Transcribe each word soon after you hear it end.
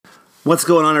What's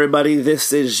going on, everybody?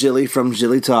 This is Gilly from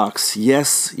Gilly Talks.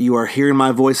 Yes, you are hearing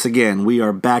my voice again. We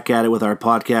are back at it with our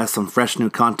podcast, some fresh new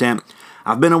content.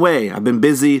 I've been away. I've been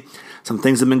busy. Some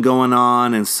things have been going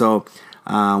on, and so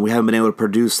we haven't been able to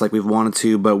produce like we've wanted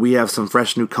to, but we have some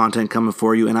fresh new content coming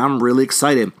for you, and I'm really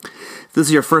excited. If this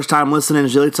is your first time listening,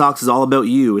 Gilly Talks is all about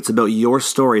you. It's about your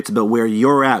story. It's about where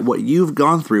you're at, what you've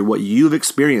gone through, what you've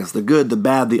experienced, the good, the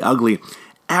bad, the ugly,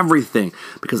 everything,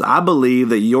 because I believe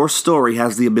that your story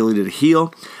has the ability to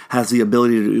heal, has the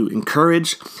ability to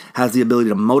encourage, has the ability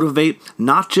to motivate,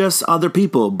 not just other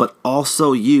people, but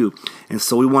also you. And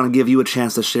so we want to give you a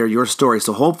chance to share your story.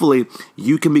 So hopefully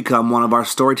you can become one of our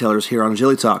storytellers here on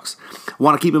Gilly Talks. I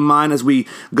want to keep in mind as we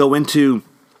go into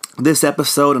this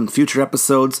episode and future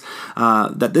episodes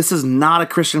that this is not a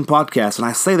Christian podcast. And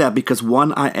I say that because,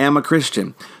 one, I am a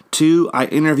Christian. Two, I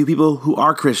interview people who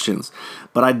are Christians,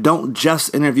 but I don't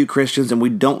just interview Christians, and we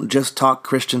don't just talk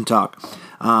Christian talk.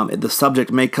 The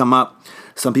subject may come up.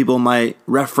 Some people might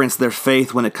reference their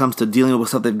faith when it comes to dealing with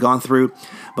stuff they've gone through,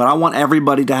 but I want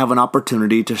everybody to have an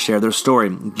opportunity to share their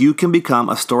story. You can become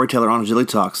a storyteller on Gilly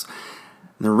Talks.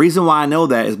 And the reason why I know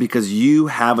that is because you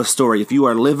have a story. If you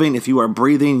are living, if you are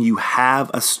breathing, you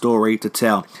have a story to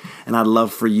tell. And I'd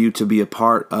love for you to be a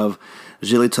part of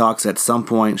Gilly Talks at some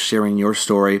point, sharing your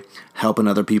story, helping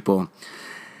other people.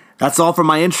 That's all for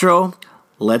my intro.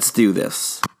 Let's do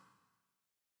this.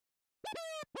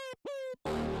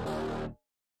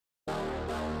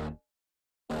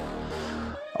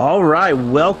 All right,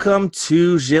 welcome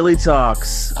to Gilly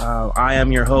Talks. I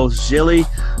am your host, Gilly,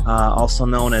 also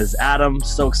known as Adam.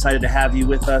 So excited to have you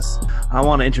with us. I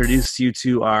want to introduce you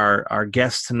to our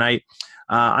guest tonight.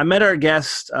 I met our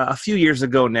guest a few years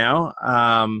ago now.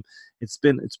 It's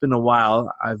been a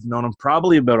while. I've known him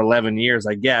probably about 11 years,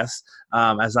 I guess,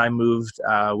 as I moved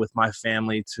with my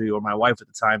family or my wife at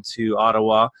the time, to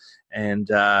Ottawa, and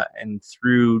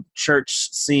through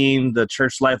church scene, the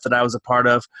church life that I was a part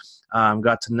of,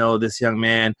 got to know this young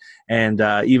man, and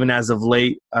even as of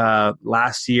late,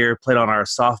 last year, played on our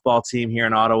softball team here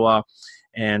in Ottawa,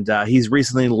 and he's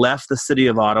recently left the city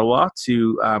of Ottawa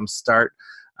to start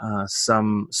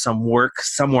some work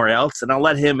somewhere else, and I'll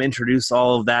let him introduce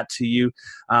all of that to you.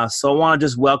 So I want to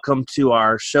just welcome to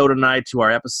our show tonight, to our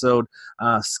episode,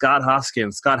 Scott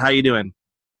Hoskins. Scott, how you doing?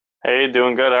 Hey,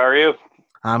 doing good. How are you?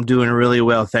 I'm doing really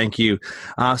well, thank you.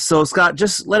 So Scott,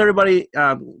 just let everybody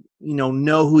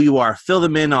know who you are. Fill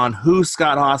them in on who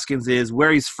Scott Hoskins is,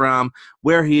 where he's from,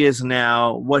 where he is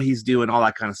now, what he's doing, all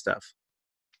that kind of stuff.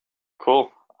 Cool.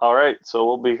 All right. So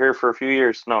we'll be here for a few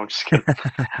years. No, I'm just kidding.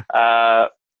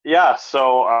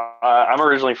 So I'm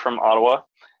originally from Ottawa.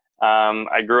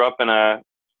 I grew up in a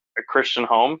Christian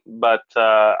home, but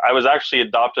I was actually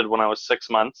adopted when I was 6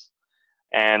 months.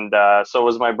 And so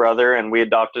was my brother, and we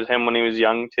adopted him when he was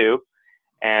young too.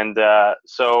 And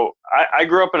so I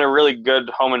grew up in a really good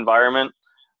home environment.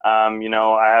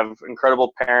 I have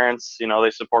incredible parents.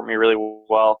 They support me really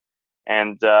well.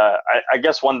 And I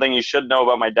guess one thing you should know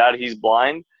about my dad, he's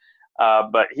blind,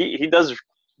 but he does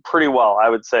pretty well, I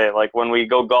would say. Like when we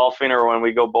go golfing or when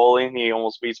we go bowling, he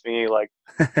almost beats me like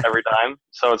every time.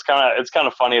 So it's kind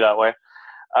of funny that way.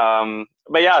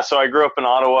 But yeah, so I grew up in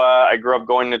Ottawa. I grew up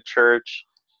going to church.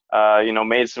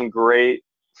 Made some great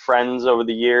friends over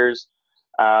the years.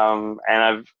 In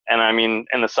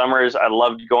the summers, I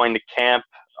loved going to camp,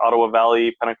 Ottawa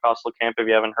Valley Pentecostal Camp, if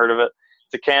you haven't heard of it.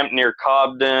 It's a camp near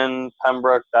Cobden,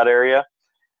 Pembroke, that area.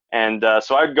 And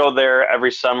so I'd go there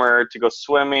every summer to go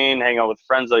swimming, hang out with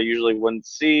friends I usually wouldn't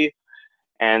see.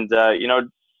 And,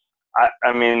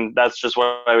 that's just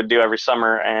what I would do every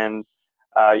summer. And,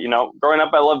 growing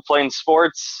up, I loved playing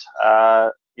sports.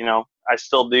 I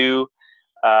still do.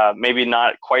 Maybe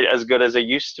not quite as good as I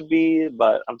used to be,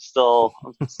 but I'm still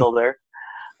there.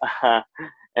 I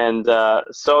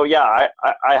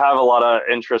have a lot of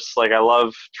interests. Like I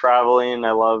love traveling.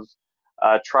 I love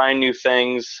trying new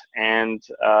things, and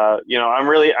I'm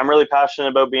really passionate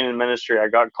about being in ministry. I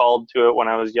got called to it when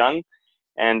I was young,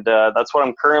 and that's what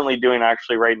I'm currently doing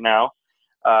actually right now.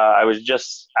 I was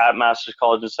just at Master's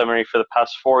College and Seminary for the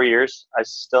past 4 years. I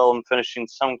still am finishing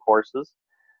some courses,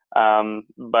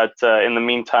 but in the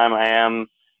meantime, I am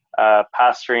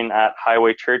pastoring at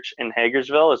Highway Church in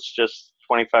Hagersville. It's just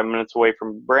 25 minutes away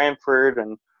from Brantford,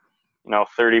 and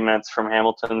 30 minutes from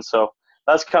Hamilton. So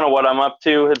that's kind of what I'm up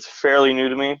to. It's fairly new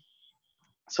to me,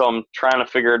 so I'm trying to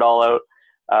figure it all out.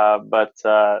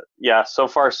 So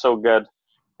far so good.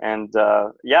 And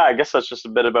I guess that's just a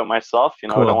bit about myself.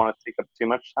 Cool. I don't want to take up too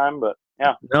much time, but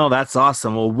yeah. No, that's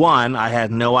awesome. Well, one, I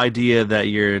had no idea that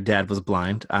your dad was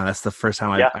blind. That's the first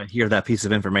time I hear that piece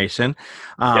of information.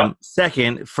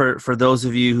 Second, for those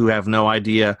of you who have no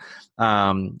idea,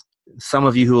 some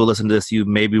of you who will listen to this, you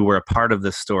maybe were a part of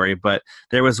this story, but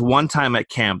there was one time at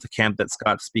camp, the camp that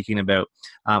Scott's speaking about,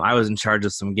 I was in charge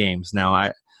of some games.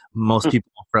 Now, most people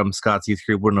from Scott's youth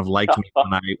group wouldn't have liked me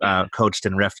when I coached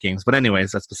in ref games. But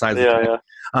anyways, that's besides the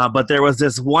point. But there was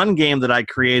this one game that I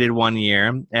created one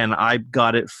year, and I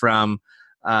got it from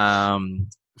the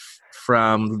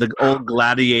old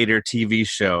Gladiator TV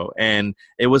show, and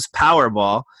it was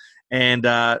Powerball. And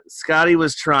Scotty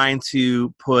was trying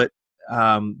to put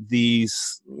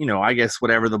these, I guess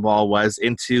whatever the ball was,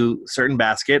 into certain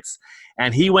baskets,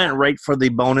 and he went right for the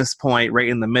bonus point right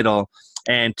in the middle,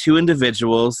 and two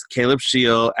individuals, Caleb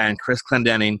Scheel and Chris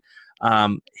Clendenning,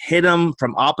 hit him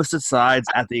from opposite sides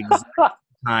at the exact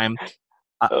time.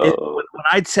 When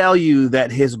I tell you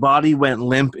that his body went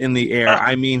limp in the air,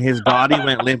 I mean his body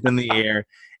went limp in the air,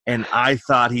 and I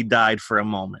thought he died for a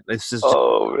moment. It's just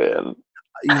man.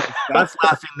 Scott's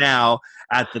laughing now.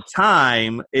 At the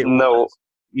time, it was,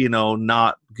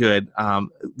 not good.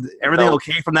 Everything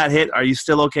okay from that hit? Are you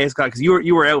still okay, Scott? Because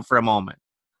you were out for a moment.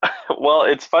 Well,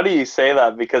 it's funny you say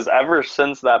that, because ever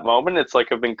since that moment, it's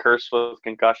like I've been cursed with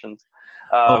concussions.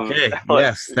 Okay.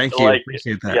 Yes. Thank you.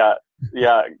 Appreciate that.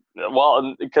 Yeah.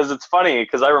 Well, because it's funny,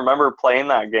 because I remember playing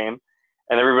that game,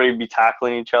 and everybody would be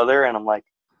tackling each other, and I'm like,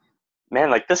 man,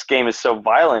 like this game is so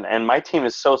violent, and my team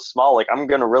is so small. Like I'm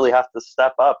gonna really have to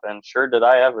step up, and sure did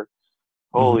I ever.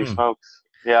 Holy smokes!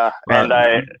 Yeah,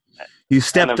 and you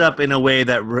stepped up in a way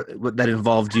that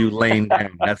involved you laying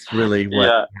down. That's really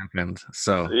what happened.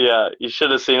 So yeah, you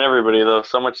should have seen everybody though.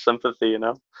 So much sympathy,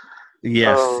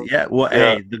 Yes. Yeah. Well,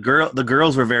 hey, the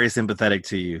girls were very sympathetic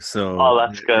to you. So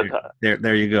that's good.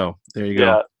 There you go.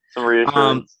 Yeah, some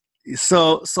reassurance.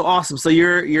 So awesome. So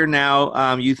you're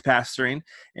now youth pastoring,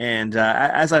 and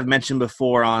as I've mentioned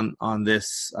before on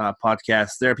this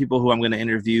podcast, there are people who I'm going to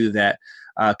interview that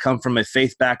come from a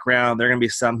faith background. There are going to be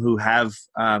some who have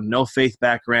no faith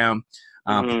background,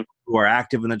 people who are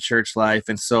active in the church life.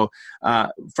 And so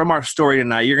from our story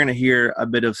tonight, you're going to hear a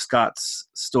bit of Scott's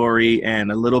story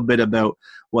and a little bit about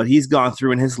what he's gone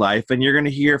through in his life, and you're going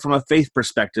to hear from a faith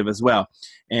perspective as well.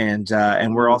 And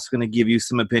we're also going to give you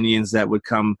some opinions that would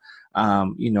come,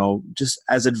 just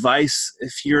as advice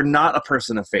if you're not a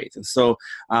person of faith. And so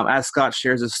as Scott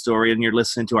shares his story and you're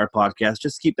listening to our podcast,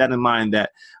 just keep that in mind,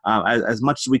 that as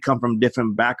much as we come from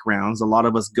different backgrounds, a lot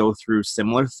of us go through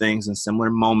similar things and similar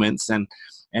moments,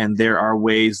 and there are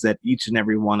ways that each and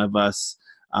every one of us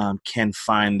can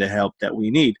find the help that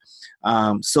we need.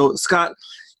 So Scott,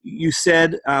 you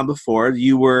said before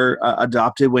you were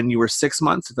adopted when you were 6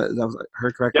 months, if I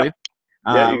heard correctly. Yep.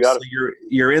 Yeah, you got it.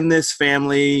 You're in this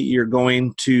family. You're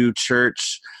going to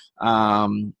church.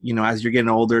 As you're getting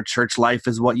older, church life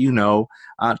is what you know.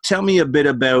 Tell me a bit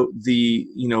about the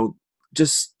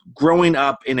just growing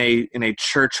up in a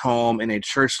church home, in a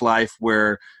church life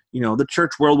where the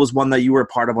church world was one that you were a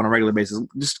part of on a regular basis.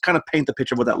 Just kind of paint the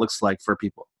picture of what that looks like for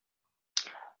people.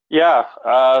 Yeah,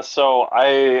 so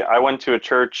I went to a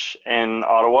church in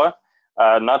Ottawa,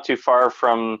 not too far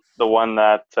from the one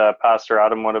that Pastor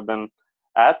Adam would have been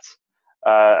at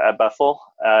Bethel,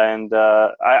 and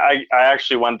I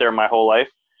actually went there my whole life.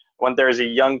 Went there as a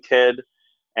young kid,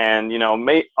 and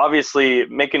obviously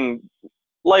making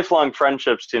lifelong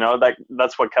friendships.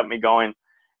 That's what kept me going,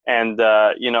 and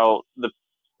there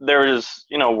was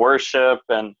worship,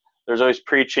 and there's always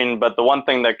preaching, but the one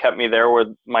thing that kept me there were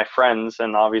my friends,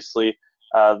 and obviously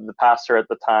the pastor at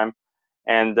the time.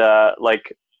 And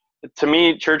to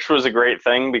me, church was a great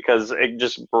thing because it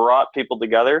just brought people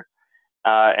together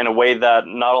in a way that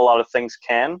not a lot of things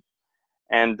can.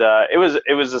 And it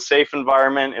was a safe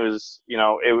environment. It was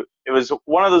it was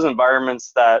one of those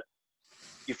environments that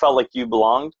you felt like you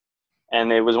belonged.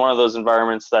 And it was one of those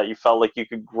environments that you felt like you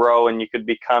could grow and you could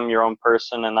become your own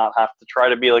person and not have to try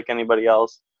to be like anybody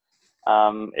else.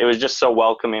 It was just so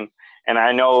welcoming. And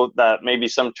I know that maybe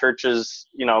some churches,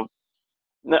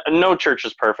 no church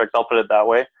is perfect, I'll put it that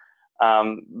way.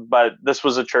 But this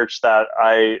was a church that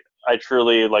I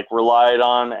truly relied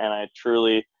on, and I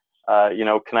truly,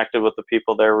 connected with the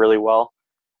people there really well.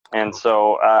 And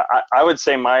so I would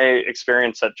say my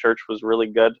experience at church was really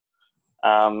good.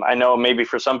 I know maybe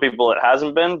for some people it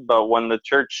hasn't been, but when the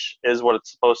church is what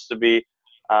it's supposed to be,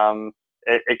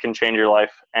 it can change your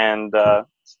life. And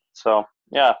so,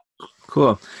 yeah.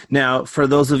 Cool. Now, for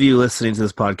those of you listening to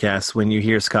this podcast, when you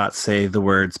hear Scott say the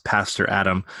words Pastor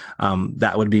Adam,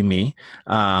 that would be me.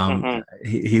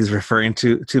 He's referring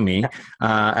to me.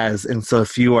 And so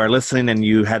if you are listening and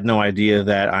you had no idea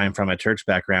that I'm from a church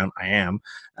background, I am.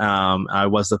 I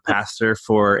was a pastor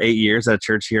for 8 years at a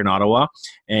church here in Ottawa.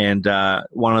 And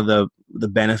one of the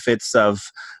benefits of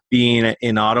being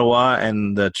in Ottawa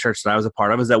and the church that I was a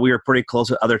part of is that we were pretty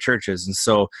close with other churches. And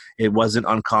so it wasn't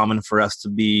uncommon for us to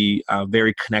be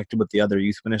very connected with the other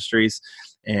youth ministries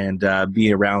and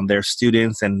be around their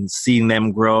students and seeing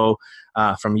them grow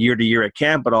from year to year at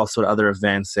camp, but also at other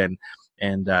events.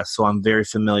 And so I'm very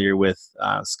familiar with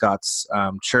Scott's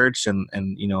church and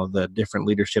the different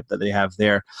leadership that they have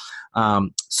there.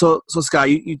 So Scott,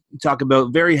 you talk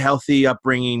about very healthy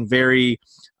upbringing, very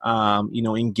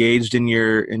engaged in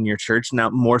your church. Now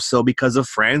more so because of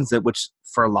friends, which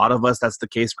for a lot of us that's the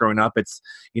case growing up. It's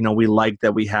we like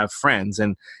that we have friends,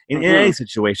 and in any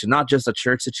situation, not just a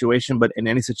church situation, but in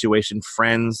any situation,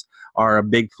 friends are a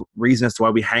big reason as to why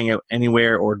we hang out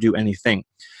anywhere or do anything.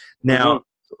 Now,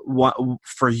 what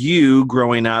for you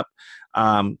growing up,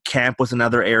 camp was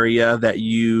another area that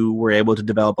you were able to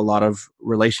develop a lot of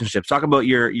relationships. Talk about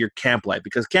your camp life,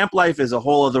 because camp life is a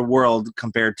whole other world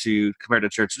compared to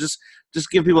church.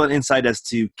 Just give people an insight as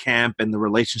to camp and the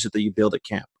relationship that you build at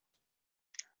camp.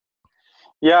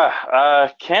 Yeah,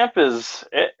 camp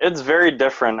it's very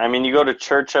different. I mean, you go to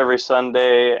church every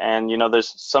Sunday, and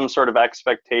there's some sort of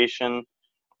expectation,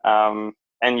 and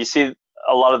you see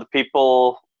a lot of the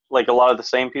people, like a lot of the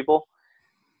same people.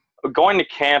 Going to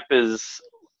camp it's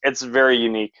very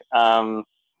unique.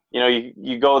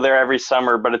 You go there every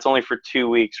summer, but it's only for 2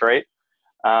 weeks, right?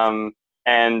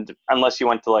 And unless you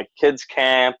went to like kids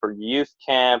camp or youth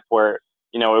camp, where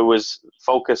it was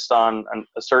focused on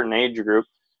a certain age group,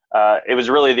 it was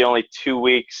really the only 2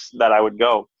 weeks that I would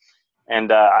go.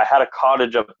 And I had a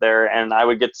cottage up there, and I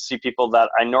would get to see people that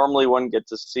I normally wouldn't get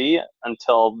to see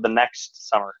until the next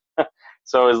summer.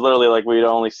 So it was literally like we'd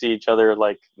only see each other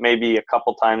like maybe a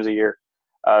couple times a year.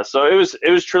 So it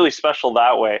was truly special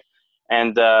that way.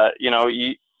 And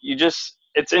you just,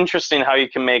 it's interesting how you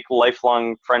can make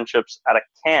lifelong friendships at a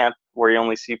camp where you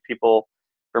only see people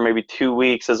for maybe 2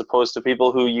 weeks, as opposed to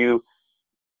people who you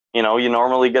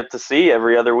normally get to see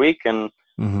every other week. And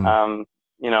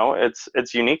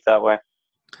it's unique that way.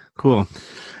 Cool.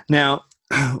 Now,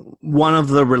 one of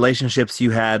the relationships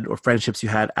you had or friendships you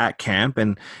had at camp,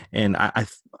 and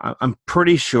I'm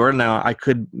pretty sure, now I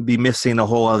could be missing a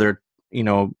whole other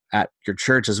at your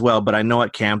church as well, but I know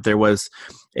at camp there was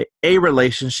a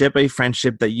relationship, a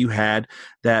friendship that you had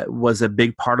that was a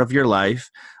big part of your life.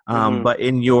 But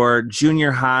in your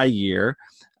junior high year,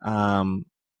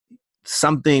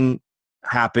 something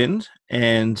happened,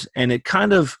 and it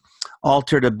kind of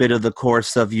altered a bit of the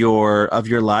course of your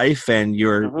life and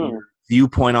your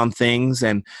viewpoint on things,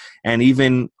 and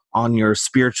even on your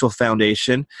spiritual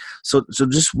foundation. So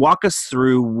just walk us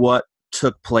through what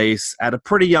took place at a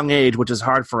pretty young age, which is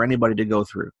hard for anybody to go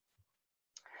through.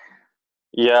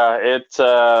 Yeah,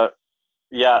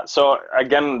 so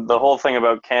again, the whole thing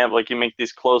about camp, like you make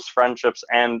these close friendships,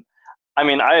 and I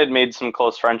mean, I had made some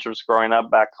close friendships growing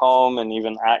up back home and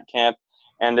even at camp.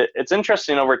 And it's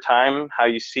interesting over time how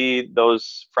you see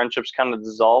those friendships kind of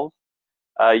dissolve.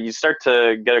 You start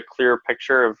to get a clearer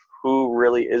picture of who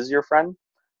really is your friend.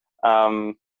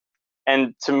 And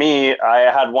to me,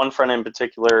 I had one friend in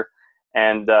particular,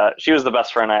 and she was the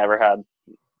best friend I ever had.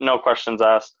 No questions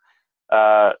asked.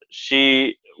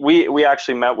 We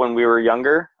actually met when we were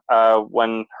younger,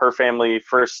 when her family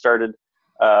first started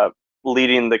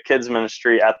leading the kids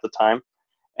ministry at the time.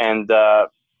 And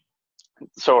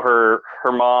so her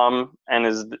mom and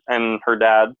her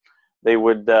dad, they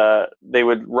would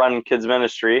run kids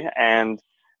ministry, and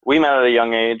we met at a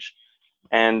young age.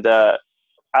 And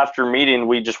after meeting,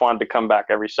 we just wanted to come back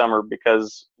every summer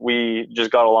because we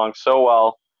just got along so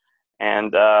well.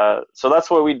 And so that's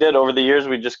what we did over the years.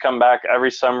 We just come back every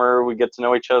summer. We get to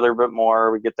know each other a bit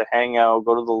more. We get to hang out,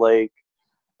 go to the lake,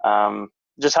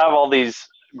 just have all these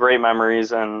great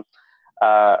memories. And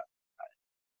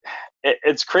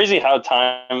it's crazy how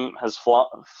time has flown.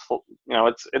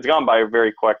 It's gone by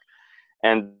very quick.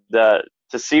 And to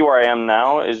see where I am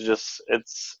now is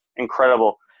it's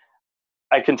incredible.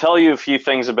 I can tell you a few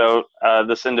things about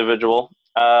this individual.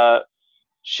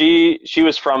 She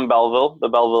was from Belleville, the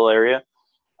Belleville area.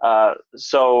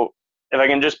 So if I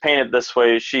can just paint it this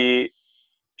way, she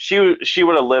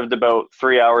would have lived about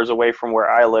 3 hours away from where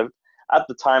I lived. At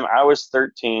the time, I was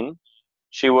 13.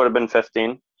 She would have been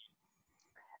 15.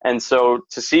 And so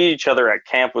to see each other at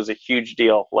camp was a huge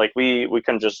deal. Like we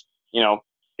couldn't just,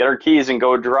 get our keys and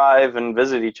go drive and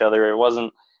visit each other.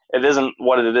 It isn't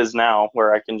what it is now,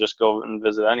 where I can just go and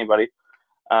visit anybody.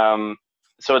 So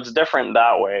it's different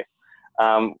that way.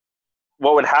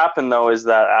 What would happen though is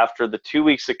that after the 2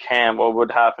 weeks of camp, what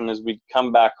would happen is we'd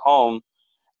come back home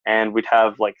and we'd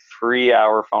have like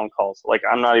 3-hour phone calls. Like,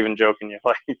 I'm not even joking you.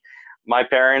 Like, my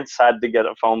parents had to get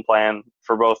a phone plan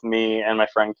for both me and my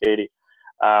friend Katie.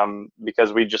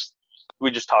 because we just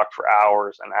talked for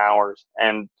hours and hours,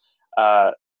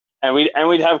 uh, and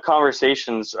we'd have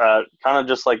conversations, kind of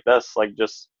just like this, like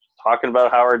just talking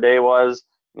about how our day was,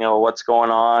 what's going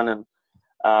on, and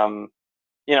um,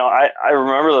 I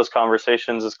remember those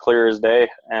conversations as clear as day,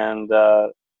 and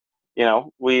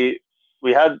we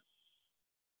we had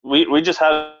we just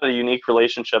had a unique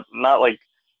relationship, not like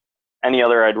any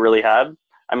other I'd really had.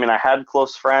 I mean, I had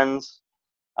close friends,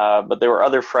 but there were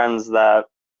other friends that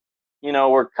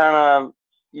were kind of,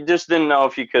 you just didn't know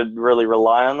if you could really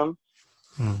rely on them.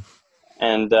 Hmm.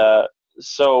 And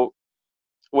so,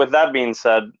 with that being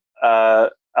said, at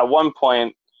one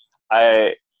point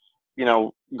I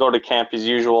go to camp as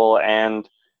usual, and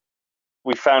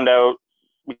we found out,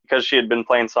 because she had been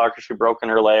playing soccer, she broken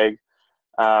her leg.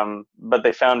 But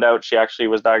they found out she actually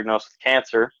was diagnosed with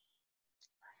cancer,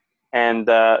 and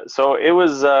so it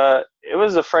was a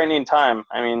frightening time.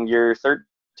 I mean, you're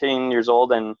 13 years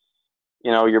old, and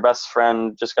your best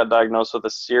friend just got diagnosed with a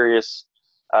serious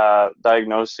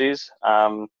diagnosis.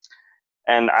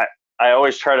 And I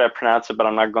always try to pronounce it, but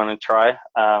I'm not going to try,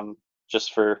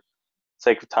 just for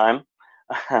sake of time.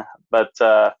 But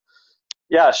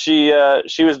yeah, she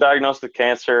was diagnosed with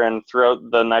cancer, and throughout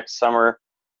the next summer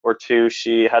or two,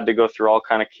 she had to go through all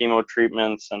kind of chemo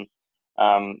treatments. And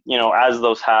as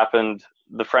those happened,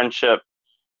 the friendship,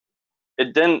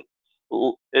 it didn't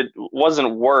it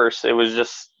wasn't worse. It was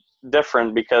just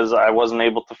different because I wasn't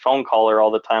able to phone call her all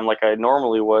the time like I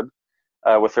normally would,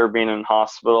 with her being in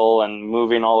hospital and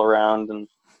moving all around and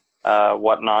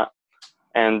whatnot.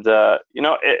 And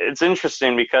it's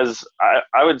interesting because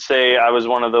I would say I was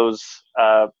one of those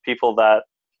people that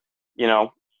you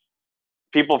know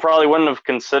people probably wouldn't have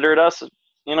considered us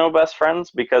best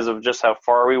friends because of just how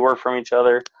far we were from each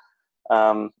other.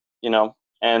 um,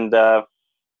 and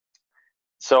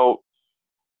so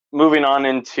moving on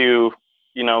into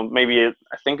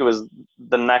I think it was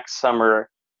the next summer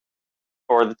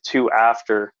or the two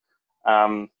after,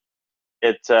 um,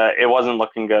 it wasn't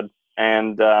looking good.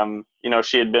 And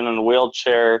she had been in a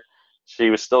wheelchair. She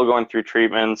was still going through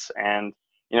treatments, and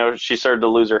she started to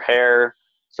lose her hair,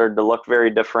 started to look very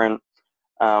different.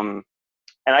 And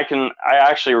I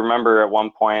actually remember at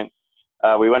one point,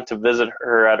 we went to visit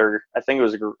her at I think it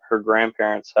was her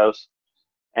grandparents' house,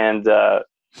 and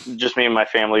just me and my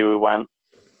family, we went.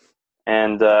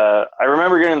 And I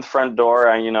remember getting to the front door.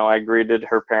 I greeted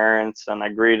her parents, and I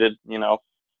greeted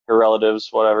her relatives,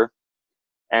 whatever.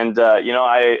 And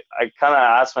I kind of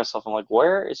asked myself, I'm like,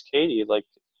 where is Katie? Like,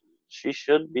 she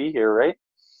should be here, right?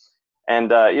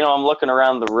 And I'm looking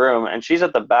around the room, and she's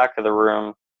at the back of the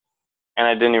room, and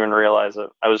I didn't even realize it.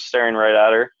 I was staring right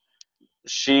at her.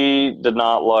 She did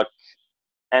not look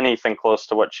anything close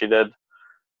to what she did,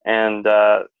 and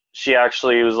she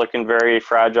actually was looking very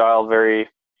fragile, very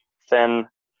thin,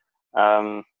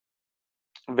 um,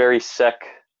 very sick.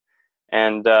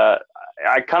 And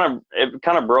it kind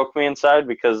of broke me inside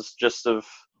because just of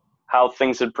how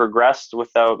things had progressed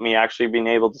without me actually being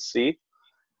able to see,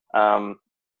 um,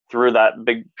 through that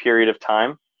big period of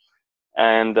time.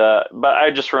 And but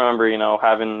I just remember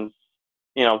having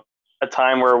you know a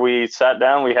time where we sat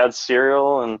down, we had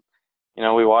cereal, and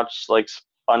we watched like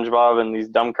SpongeBob and these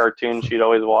dumb cartoons she'd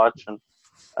always watch. And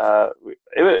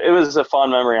it was a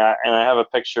fond memory. And I have a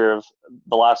picture of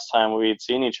the last time we had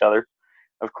seen each other.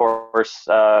 Of course,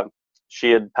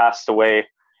 she had passed away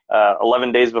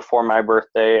 11 days before my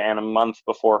birthday and a month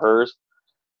before hers.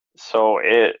 So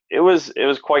it was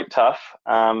quite tough.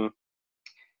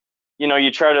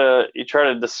 You try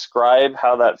to describe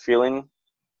how that feeling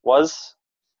was.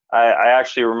 I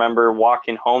actually remember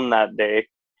walking home that day,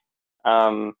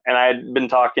 and I had been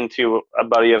talking to a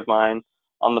buddy of mine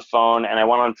on the phone, and I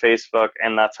went on Facebook,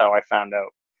 and that's how I found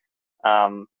out.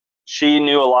 She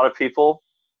knew a lot of people.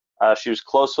 She was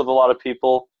close with a lot of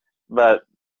people, but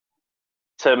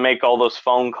to make all those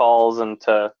phone calls and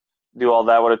to do all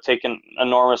that would have taken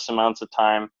enormous amounts of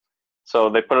time. So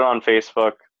they put it on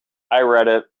Facebook. I read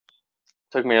it.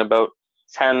 Took me about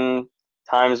 10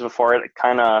 times before it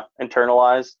kind of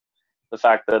internalized the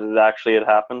fact that it actually had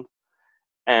happened.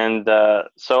 And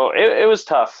so it was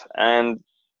tough. And,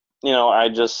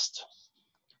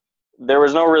 there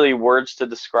was no really words to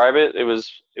describe it. It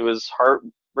was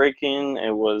heartbreaking.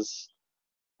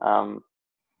 Um,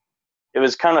 it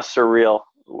was kind of surreal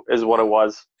is what it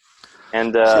was.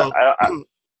 And So, I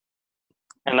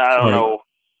don't sorry. know.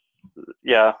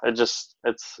 Yeah,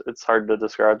 it's hard to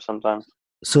describe sometimes.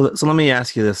 So let me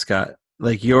ask you this, Scott.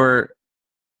 Like, how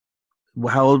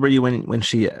old were you when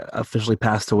she officially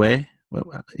passed away?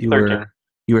 You 13. were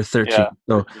you were 13. Yeah,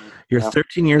 So 13. you're Yeah.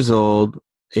 13 years old.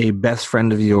 A best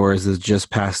friend of yours has just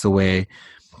passed away.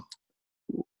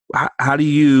 how do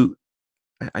you,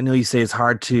 I know you say it's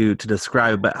hard to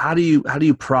describe, but how do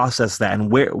you process that,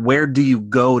 and where do you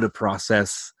go to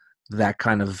process that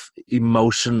kind of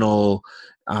emotional,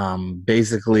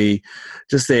 basically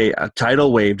just a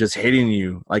tidal wave just hitting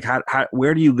you? Like how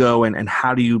where do you go, and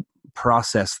how do you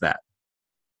process that?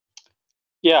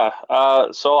 Yeah.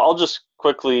 So I'll just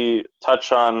quickly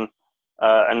touch on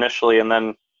initially and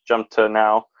then jump to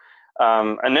now.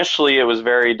 Initially, it was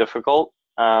very difficult.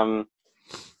 And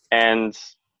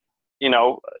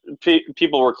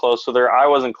people were close with her. I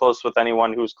wasn't close with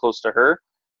anyone who was close to her,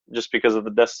 just because of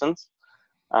the distance,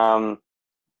 um,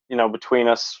 between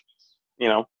us, you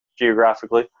know,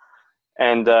 geographically.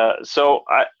 And so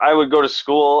I would go to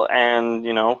school, and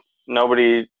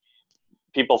nobody,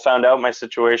 people found out my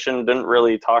situation, didn't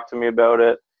really talk to me about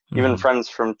it. Even Hmm. friends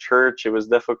from church, it was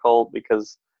difficult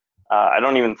because I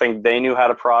don't even think they knew how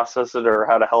to process it or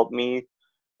how to help me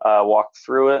walk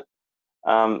through it.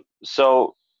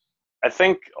 So I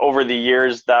think over the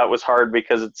years that was hard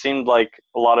because it seemed like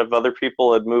a lot of other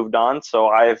people had moved on. So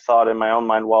I thought in my own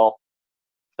mind, well,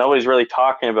 nobody's really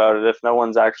talking about it. If no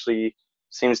one's actually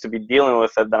seems to be dealing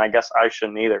with it, then I guess I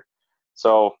shouldn't either.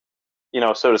 So,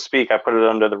 so to speak, I put it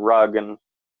under the rug and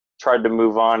tried to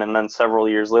move on. And then several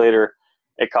years later,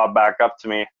 it caught back up to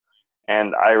me,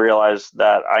 and I realized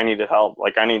that I needed help.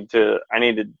 Like I needed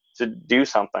to do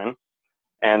something.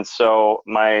 And so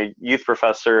my youth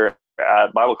professor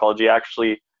at Bible college, he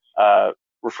actually uh,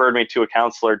 referred me to a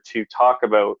counselor to talk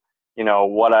about,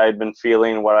 what I had been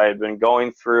feeling, what I had been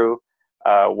going through,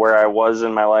 where I was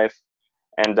in my life,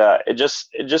 and it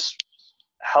just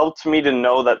helped me to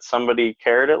know that somebody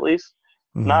cared at least.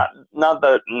 Hmm. Not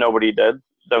that nobody did.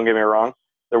 Don't get me wrong.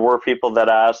 There were people that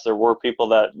asked. There were people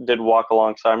that did walk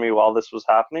alongside me while this was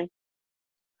happening.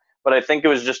 But I think it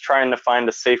was just trying to find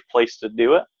a safe place to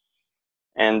do it,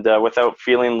 and without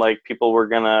feeling like people were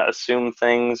going to assume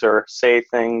things or say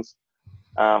things,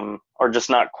 or just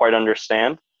not quite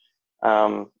understand.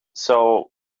 So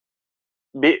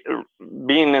be,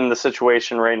 being in the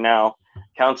situation right now,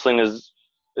 counseling has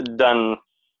done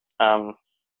um,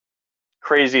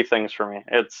 crazy things for me.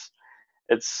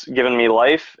 It's given me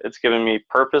life. It's given me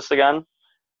purpose again.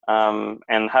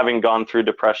 And having gone through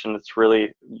depression, it's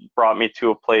really brought me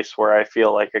to a place where I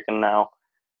feel like I can now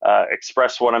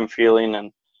express what I'm feeling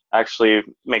and actually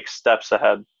make steps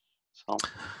ahead. So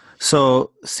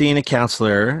So seeing a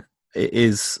counselor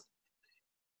is,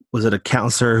 was it a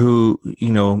counselor who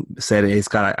said, "Hey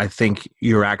Scott, I think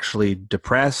you're actually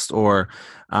depressed," or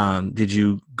did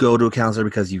you go to a counselor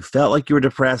because you felt like you were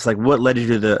depressed? Like, what led you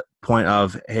to the point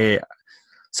of, "Hey,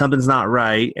 something's not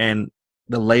right," and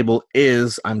the label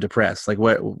is "I'm depressed"? Like,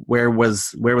 where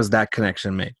was that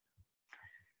connection made?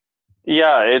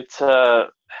 yeah,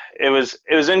 it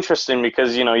was interesting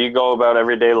because you go about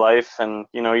everyday life, and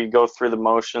you go through the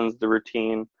motions, the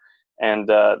routine, and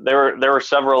there were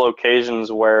several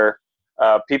occasions where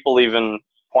people even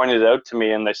pointed out to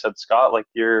me and they said, Scott,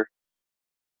 you're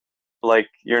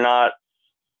not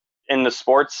into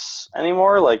sports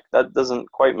anymore. Like that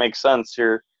doesn't quite make sense.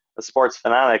 You're a sports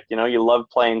fanatic. You love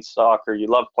playing soccer, you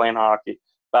love playing hockey,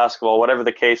 basketball, whatever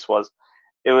the case was.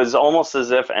 It was almost as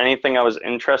if anything I was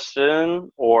interested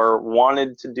in or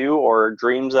wanted to do or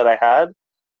dreams that I had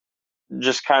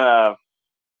just kind of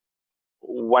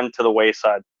went to the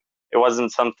wayside. It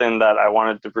wasn't something that I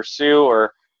wanted to pursue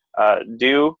or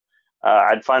do.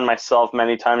 I'd find myself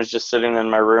many times just sitting in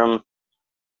my room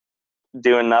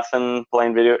doing nothing,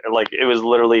 playing video. Like it was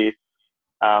literally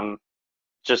um,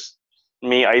 just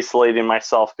me isolating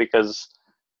myself because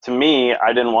to me,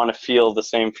 I didn't want to feel the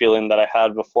same feeling that I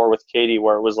had before with Katie,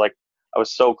 where it was like I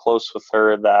was so close with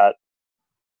her that,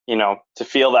 to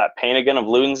feel that pain again of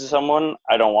losing someone,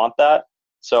 I don't want that.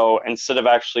 So instead of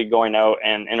actually going out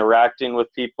and interacting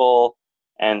with people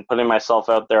and putting myself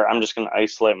out there, I'm just going to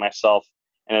isolate myself.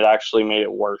 And it actually made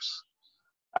it worse.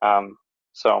 Um,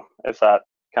 so if that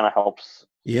kind of helps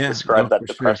Yeah, no, describe that for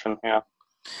sure. depression, yeah.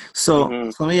 So, Hmm.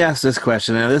 so let me ask this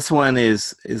question. Now, this one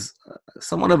is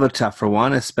somewhat of a tougher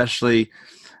one, especially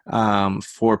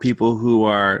for people who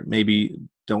are maybe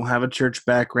don't have a church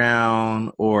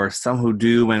background, or some who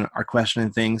do and are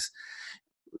questioning things.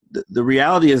 The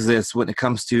reality is this: when it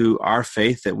comes to our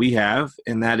faith that we have,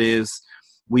 and that is,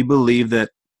 we believe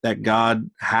that God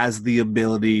has the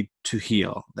ability to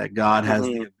heal, that God has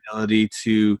the Hmm. ability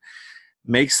to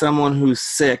make someone who's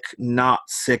sick not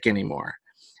sick anymore.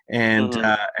 Hmm.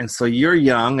 And so you're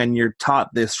young and you're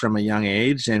taught this from a young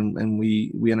age, and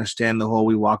we understand the whole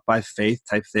 "we walk by faith"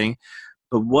 type thing.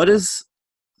 But what does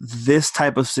this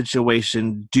type of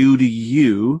situation do to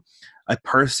you, a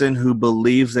person who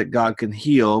believes that God can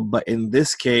heal, but in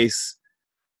this case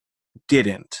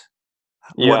didn't,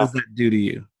 what Yeah. does that do to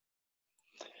you?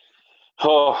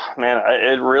 Oh man,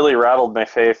 it really rattled my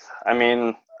faith. I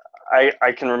mean,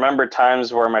 I can remember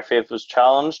times where my faith was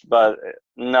challenged, but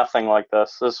nothing like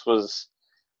this. This was,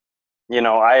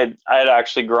 I had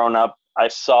actually grown up. I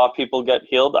saw people get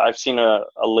healed. I've seen a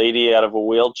lady out of a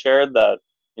wheelchair that,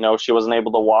 she wasn't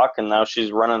able to walk, and now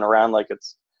she's running around like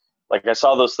it's like I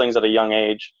saw those things at a young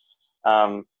age.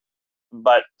 Um,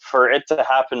 but for it to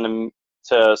happen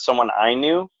to someone I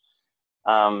knew,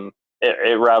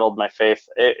 it rattled my faith.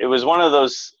 It was one of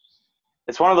those.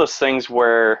 It's one of those things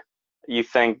where you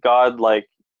think, God, like,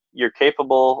 you're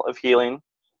capable of healing.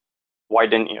 Why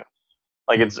didn't you?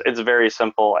 Like, it's very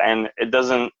simple, and it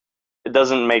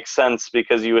doesn't make sense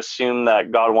because you assume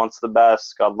that God wants the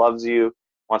best, God loves you,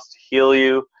 wants to heal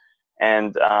you,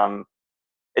 and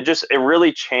it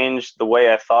really changed the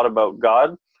way I thought about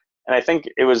God, and I think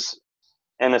it was,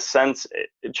 in a sense,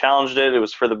 it challenged it. It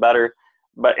was for the better,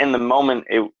 but in the moment,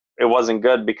 it wasn't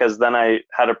good, because then I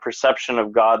had a perception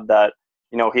of God that,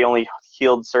 he only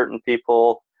healed certain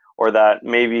people, or that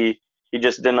maybe he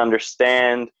just didn't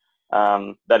understand,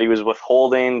 that he was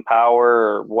withholding power,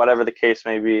 or whatever the case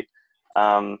may be,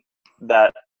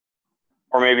 that,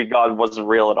 or maybe God wasn't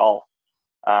real at all.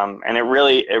 And it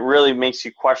really makes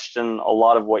you question a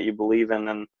lot of what you believe in,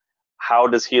 and how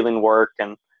does healing work,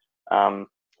 and um,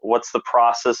 what's the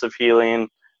process of healing.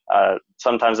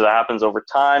 Sometimes it happens over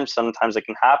time, sometimes it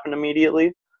can happen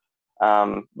immediately,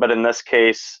 but in this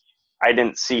case I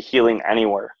didn't see healing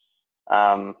anywhere.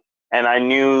 um, and I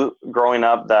knew growing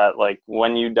up that, like,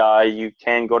 when you die you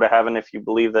can go to heaven if you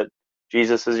believe that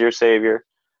Jesus is your savior.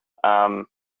 um,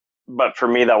 but for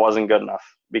me that wasn't good enough,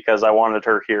 because I wanted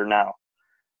her here now.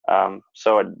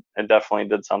 So it definitely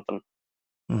did something.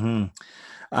 Hmm.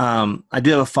 I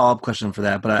do have a follow-up question for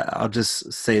that, but I'll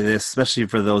just say this, especially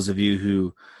for those of you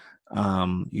who,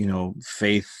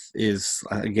 faith is,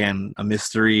 again, a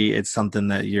mystery. It's something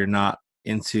that you're not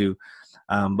into.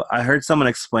 But I heard someone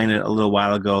explain it a little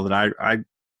while ago that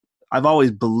I've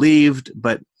always believed,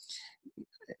 but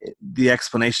the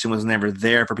explanation was never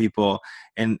there for people.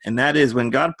 And that is, when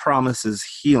God promises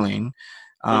healing,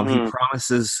 he Hmm.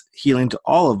 promises healing to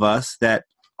all of us, that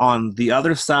on the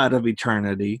other side of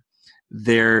eternity,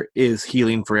 there is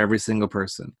healing for every single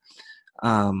person.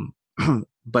 Um,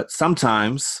 but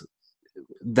sometimes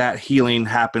that healing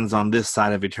happens on this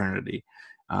side of eternity.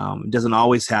 It doesn't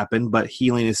always happen, but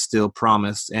healing is still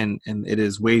promised, and it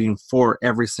is waiting for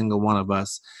every single one of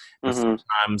us. But Hmm.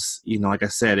 sometimes, like I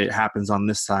said, it happens on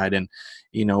this side. And,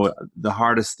 the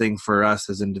hardest thing for us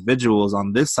as individuals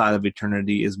on this side of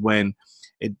eternity is when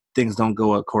things don't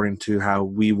go according to how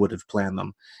we would have planned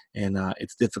them. And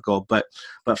it's difficult. But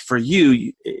for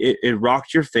you, it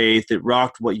rocked your faith. It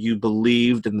rocked what you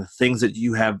believed and the things that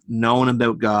you have known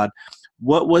about God.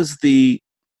 What was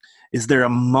is there a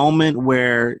moment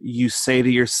where you say to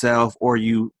yourself, or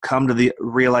you come to the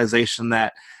realization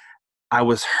that I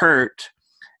was hurt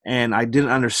and I didn't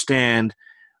understand,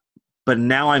 but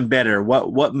now I'm better?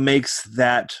 What makes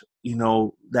that,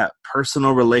 that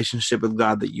personal relationship with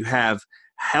God that you have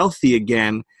healthy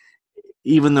again,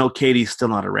 even though Katie's still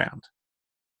not around?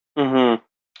 Hmm.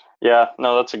 Yeah,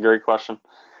 no, that's a great question.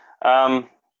 Um,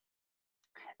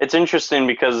 it's interesting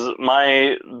because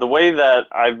the way that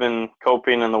I've been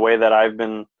coping, and the way that I've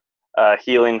been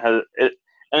healing and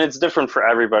it's different for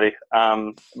everybody.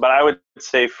 But I would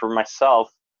say for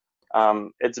myself,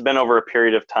 it's been over a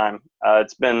period of time.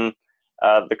 It's been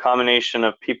the combination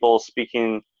of people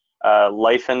speaking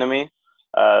life into me,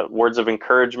 words of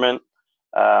encouragement,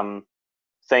 um,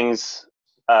 things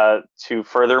to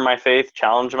further my faith,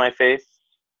 challenge my faith.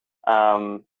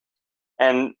 Um,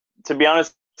 and to be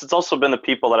honest, it's also been the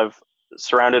people that I've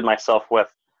surrounded myself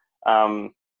with.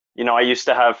 Um, I used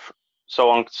to have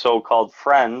so-called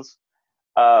friends,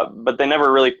 but they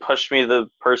never really pushed me the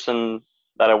person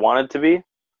that I wanted to be.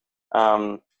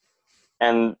 Um,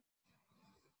 and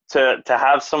to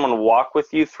have someone walk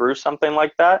with you through something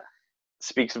like that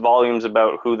speaks volumes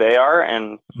about who they are,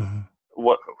 and Mhm.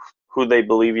 what who they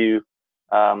believe you,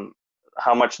 um,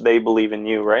 how much they believe in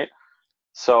you, right?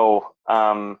 So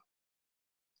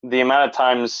the amount of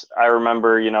times I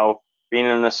remember, being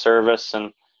in a service,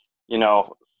 and you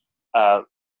know, uh,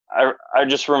 I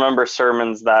just remember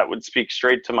sermons that would speak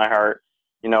straight to my heart.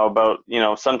 About,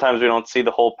 sometimes we don't see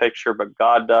the whole picture, but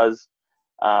God does.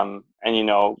 And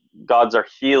God's our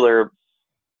healer,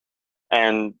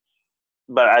 and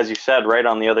but as you said, right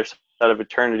on the other side of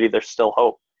eternity, there's still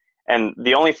hope. And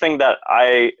the only thing that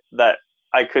I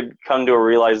could come to a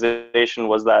realization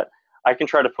was that I can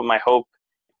try to put my hope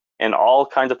in all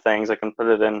kinds of things. I can put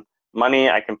it in money,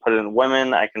 I can put it in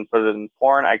women, I can put it in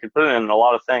porn, I can put it in a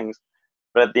lot of things.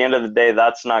 But at the end of the day,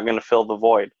 that's not going to fill the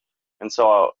void. And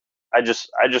so I just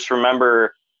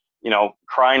remember,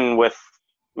 crying with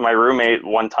my roommate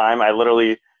one time. I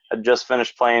literally had just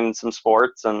finished playing some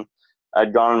sports, and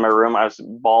I'd gone in my room. I was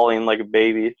bawling like a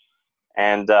baby,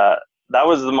 and that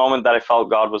was the moment that I felt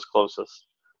God was closest,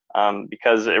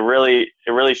 because it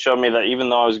really showed me that even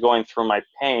though I was going through my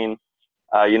pain,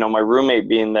 my roommate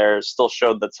being there still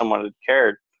showed that someone had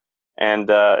cared. And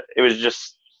it was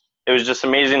just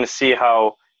amazing to see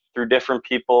how through different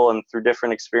people and through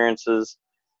different experiences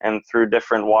and through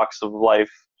different walks of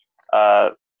life, uh,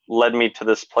 led me to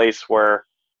this place where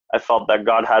I felt that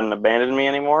God hadn't abandoned me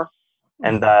anymore,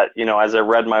 and Mhm. that, as I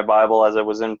read my Bible, as I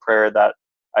was in prayer, that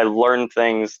I learned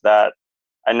things that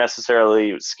I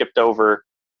necessarily skipped over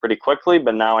pretty quickly,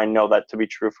 but now I know that to be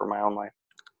true for my own life.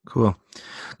 Cool.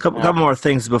 Couple Yeah. more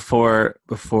things before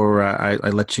I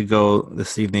let you go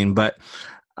this evening. But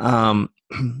um,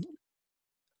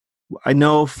 I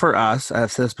know for us,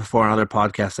 I've said this before on other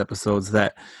podcast episodes,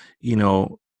 that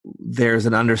there's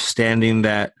an understanding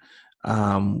that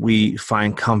we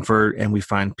find comfort and we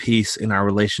find peace in our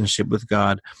relationship with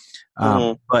God.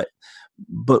 Hmm.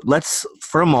 But let's,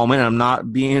 for a moment, I'm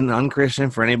not being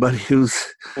unchristian for anybody who's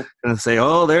going to say,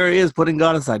 "Oh, there he is putting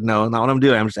God aside." No, not what I'm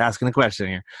doing. I'm just asking a question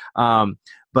here.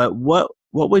 But what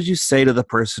would you say to the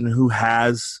person who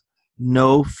has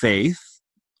no faith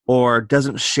or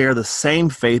doesn't share the same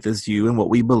faith as you in what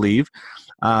we believe?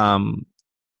 Um,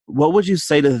 what would you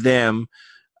say to them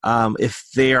if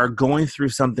they are going through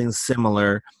something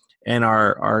similar and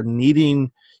are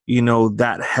needing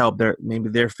that help? Maybe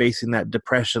they're facing that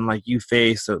depression like you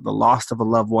face, or the loss of a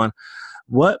loved one.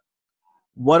 What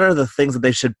are the things that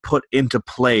they should put into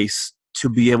place to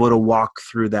be able to walk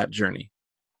through that journey?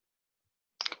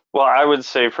 Well, I would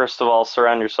say first of all,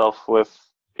 surround yourself with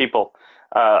people.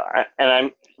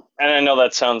 And I know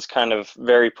that sounds kind of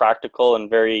very practical and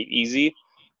very easy.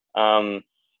 Um,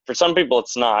 for some people,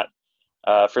 it's not.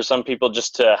 For some people,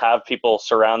 just to have people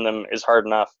surround them is hard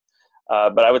enough.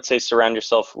 But I would say surround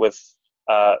yourself with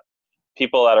uh,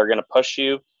 people that are going to push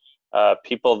you,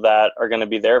 people that are going to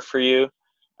be there for you,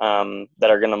 that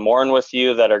are going to mourn with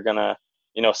you, that are going to,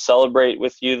 celebrate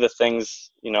with you the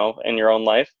things, in your own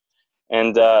life.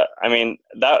 And I mean,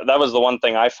 that was the one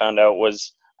thing I found out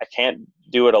was I can't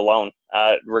do it alone.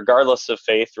 Regardless of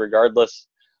faith, regardless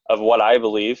of what I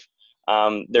believe,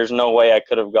 there's no way I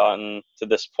could have gotten to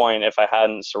this point if I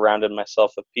hadn't surrounded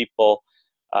myself with people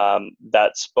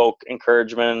that spoke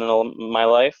encouragement in my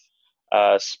life,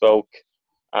 spoke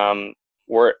um,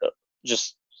 were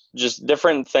just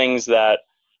different things that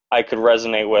I could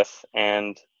resonate with,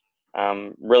 and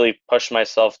really push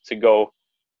myself to go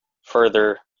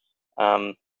further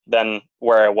um, than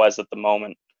where I was at the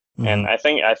moment. Hmm. And I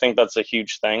think that's a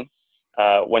huge thing.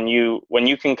 When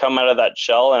you can come out of that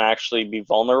shell and actually be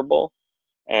vulnerable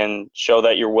and show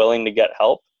that you're willing to get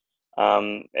help,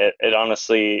 it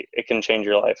honestly it can change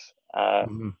your life.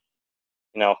 Hmm.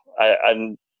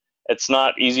 I it's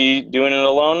not easy doing it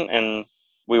alone, and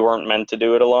we weren't meant to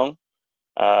do it alone.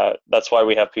 That's why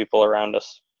we have people around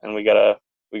us, and we gotta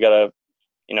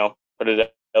put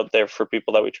it out there for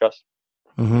people that we trust.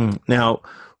 Now,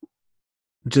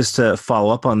 just to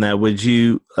follow up on that,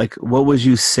 what would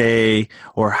you say,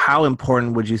 or how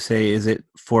important would you say is it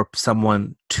for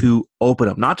someone to open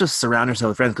up, not just surround yourself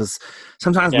with friends? Because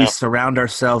sometimes we Yeah. surround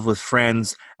ourselves with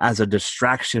friends as a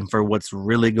distraction for what's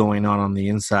really going on the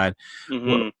inside.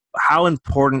 Wh- Hmm. how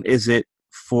important is it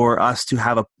for us to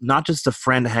have not just a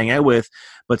friend to hang out with,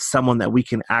 but someone that we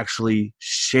can actually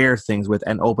share things with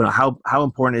and open up? How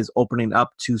important is opening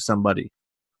up to somebody?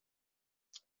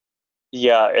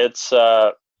 Yeah, it's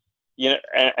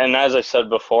and as I said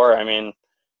before, I mean,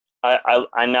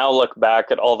 I now look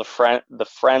back at all the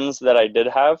friends that I did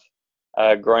have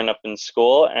growing up in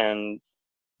school, and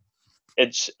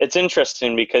it's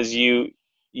interesting because you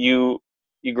you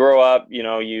grow up,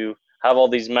 you have all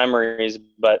these memories,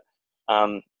 but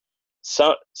um,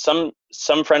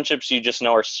 some friendships you just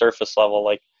know are surface level.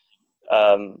 Like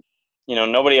um,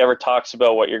 nobody ever talks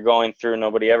about what you're going through.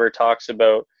 Nobody ever talks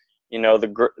about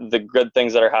the good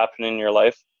things that are happening in your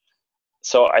life.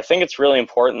 So I think it's really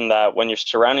important that when you're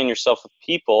surrounding yourself with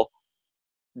people,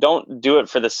 don't do it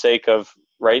for the sake of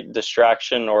right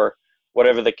distraction or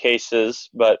whatever the case is,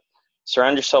 but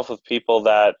surround yourself with people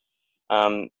that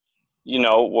um,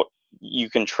 you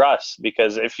can trust.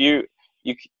 Because if you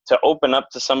to open up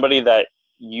to somebody that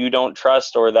you don't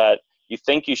trust or that you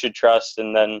think you should trust,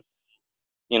 and then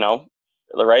you know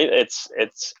right, it's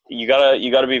you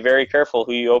gotta be very careful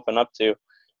who you open up to.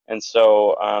 And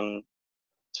so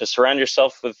to surround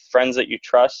yourself with friends that you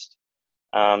trust,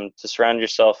 To surround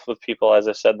yourself with people, as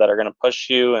I said, that are going to push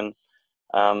you and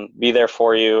be there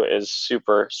for you is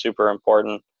super, super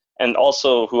important. And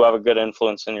also who have a good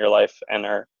influence in your life and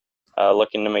are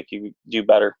looking to make you do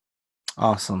better.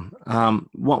 Awesome.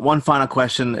 One final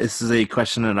question. This is a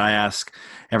question that I ask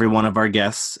every one of our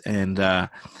guests, and I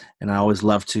always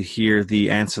love to hear the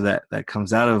answer that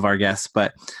comes out of our guests.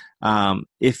 But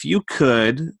if you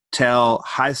could tell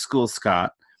high school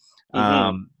Scott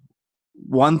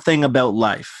one thing about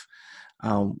life,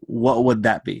 what would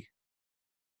that be?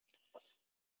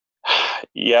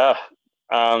 Yeah.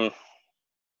 And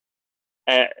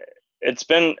it's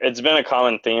been a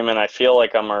common theme, and I feel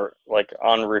like I'm like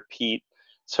on repeat,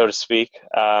 so to speak.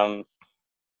 But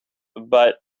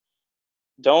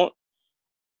don't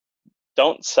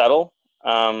settle.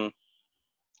 Um,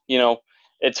 you know,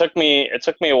 it took me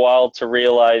a while to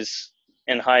realize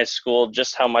in high school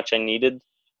just how much I needed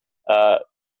uh,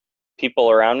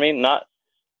 people around me. Not,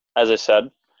 as I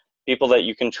said, people that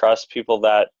you can trust, people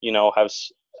that have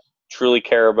truly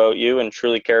care about you and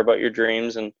truly care about your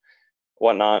dreams and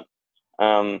whatnot.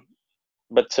 Um,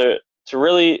 but to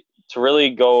really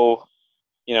go,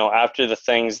 after the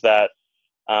things that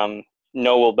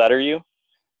know will better you.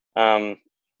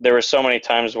 There were so many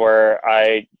times where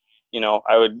I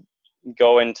would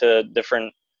go into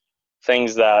different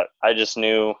things that I just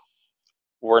knew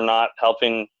were not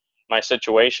helping my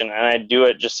situation, and I do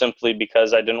it just simply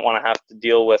because I didn't want to have to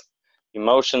deal with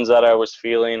emotions that I was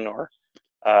feeling or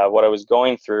what I was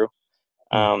going through.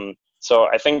 So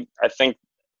I think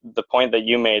the point that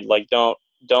you made, like, don't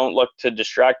look to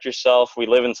distract yourself. We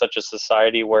live in such a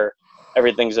society where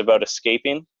everything's about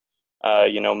escaping.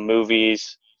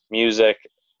 Movies, music,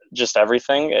 just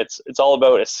everything. It's all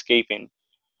about escaping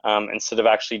instead of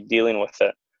actually dealing with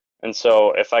it. And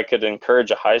so, if I could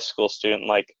encourage a high school student,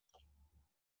 like,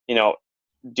 you know,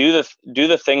 do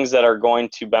the things that are going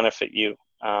to benefit you.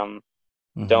 Don't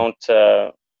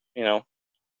you know?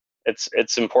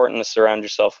 It's important to surround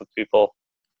yourself with people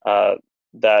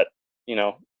that you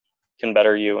know can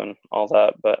better you and all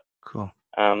that. But Cool.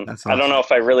 That's I don't know awesome.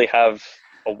 if I really have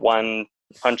a one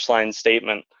punchline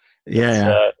statement. It's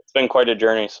Yeah. it's been quite a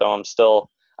journey, so I'm still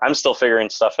figuring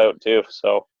stuff out too.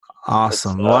 So it's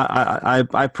Awesome. Well,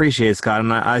 I appreciate it, Scott.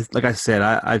 And I like I said,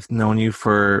 I've known you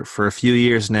for a few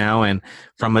years now, and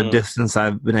from a mhm, distance,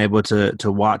 I've been able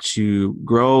to watch you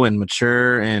grow and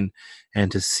mature, and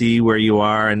to see where you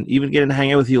are, and even getting to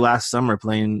hang out with you last summer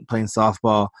playing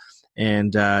softball,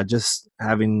 and just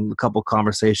having a couple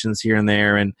conversations here and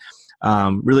there, and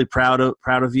really proud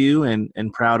of you,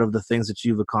 and proud of the things that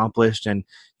you've accomplished, and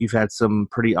you've had some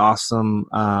pretty awesome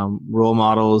role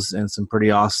models and some pretty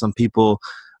awesome people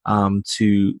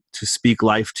to speak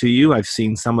life to you. I've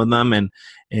seen some of them,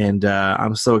 and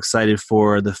I'm so excited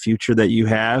for the future that you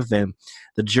have. And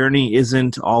the journey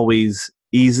isn't always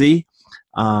easy,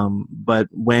 but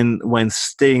when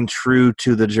staying true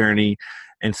to the journey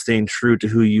and staying true to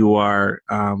who you are,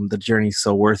 the journey's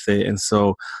so worth it. And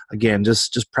so, again,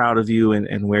 just proud of you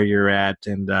and where you're at.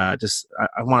 And I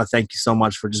want to thank you so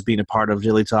much for just being a part of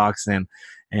Gilly Talks and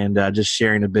just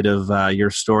sharing a bit of your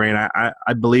story. And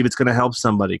I believe it's going to help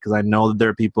somebody, because I know that there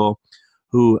are people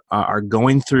who are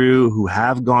going through, who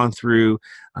have gone through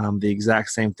the exact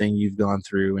same thing you've gone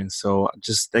through. And so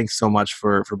just thanks so much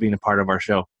for being a part of our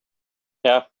show.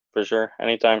 yeah, for sure.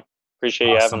 Anytime. Appreciate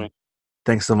you having Awesome. me.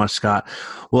 Thanks so much, Scott.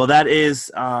 Well, that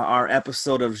is our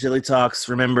episode of Gilly Talks.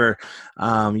 Remember,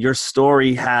 your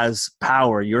story has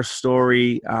power. Your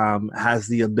story has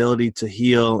the ability to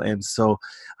heal. And so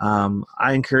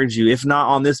I encourage you, if not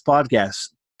on this podcast,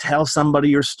 tell somebody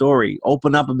your story.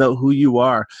 Open up about who you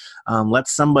are. Let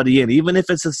somebody in, even if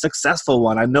it's a successful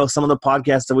one. I know some of the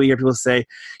podcasts that we hear people say,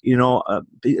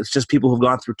 it's just people who've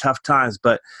gone through tough times.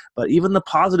 But even the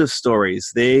positive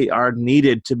stories, they are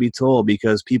needed to be told,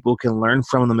 because people can learn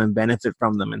from them and benefit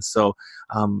from them. And so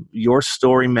your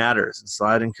story matters. And so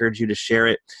I'd encourage you to share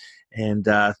it. And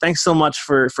thanks so much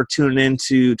for tuning in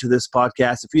to this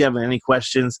podcast. If you have any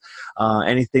questions,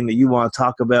 anything that you want to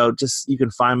talk about, you can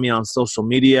find me on social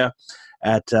media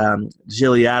at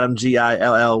Gilly Adam,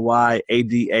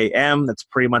 GILLYADAM. That's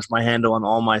pretty much my handle on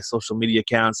all my social media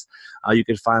accounts. You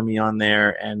can find me on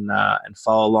there and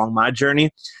follow along my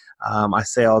journey. I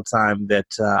say all the time that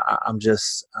I'm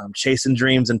just chasing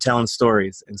dreams and telling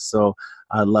stories. And so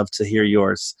I'd love to hear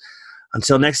yours.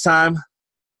 Until next time.